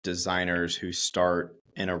designers who start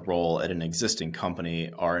in a role at an existing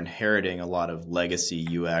company are inheriting a lot of legacy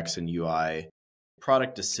UX and UI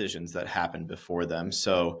product decisions that happened before them.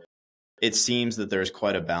 So it seems that there's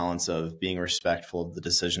quite a balance of being respectful of the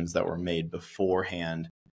decisions that were made beforehand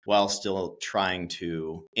while still trying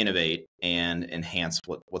to innovate and enhance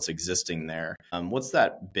what's existing there. What's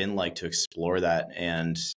that been like to explore that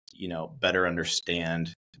and, better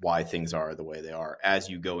understand why things are the way they are as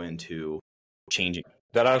you go into changing?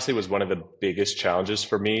 That honestly was one of the biggest challenges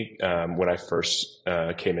for me when I first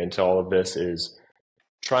came into all of this, is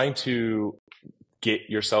trying to get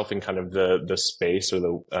yourself in kind of the space or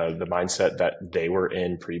the mindset that they were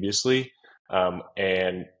in previously.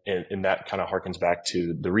 And that kind of harkens back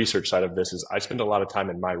to the research side of this. Is I spend a lot of time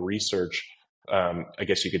in my research, I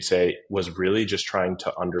guess you could say, was really just trying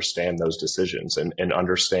to understand those decisions and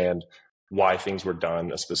understand why things were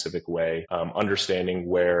done a specific way, understanding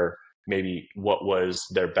where maybe what was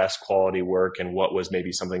their best quality work and what was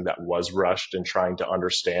maybe something that was rushed, and trying to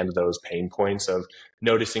understand those pain points of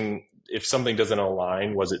noticing if something doesn't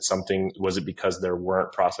align. Was it because there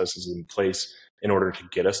weren't processes in place in order to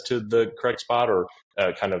get us to the correct spot, or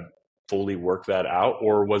kind of fully work that out?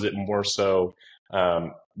 Or was it more so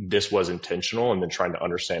this was intentional, and then trying to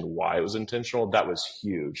understand why it was intentional? That was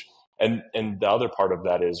huge. And the other part of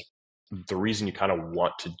that is the reason you kind of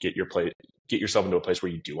want to get yourself into a place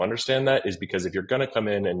where you do understand that is because if you're going to come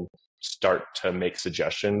in and start to make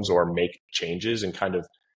suggestions or make changes and kind of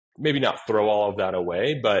maybe not throw all of that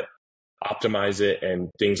away, but optimize it, and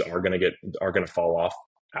things are going to fall off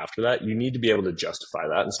after that, you need to be able to justify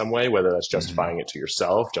that in some way, whether that's justifying it to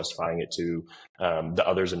yourself, justifying it to the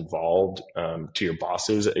others involved, to your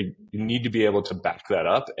bosses. You need to be able to back that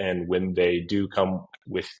up. And when they do come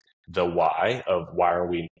with the why of why are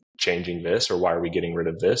we changing this, or why are we getting rid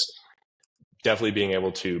of this, definitely being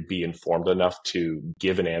able to be informed enough to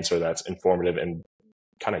give an answer that's informative and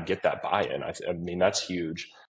kind of get that buy-in. I mean, that's huge.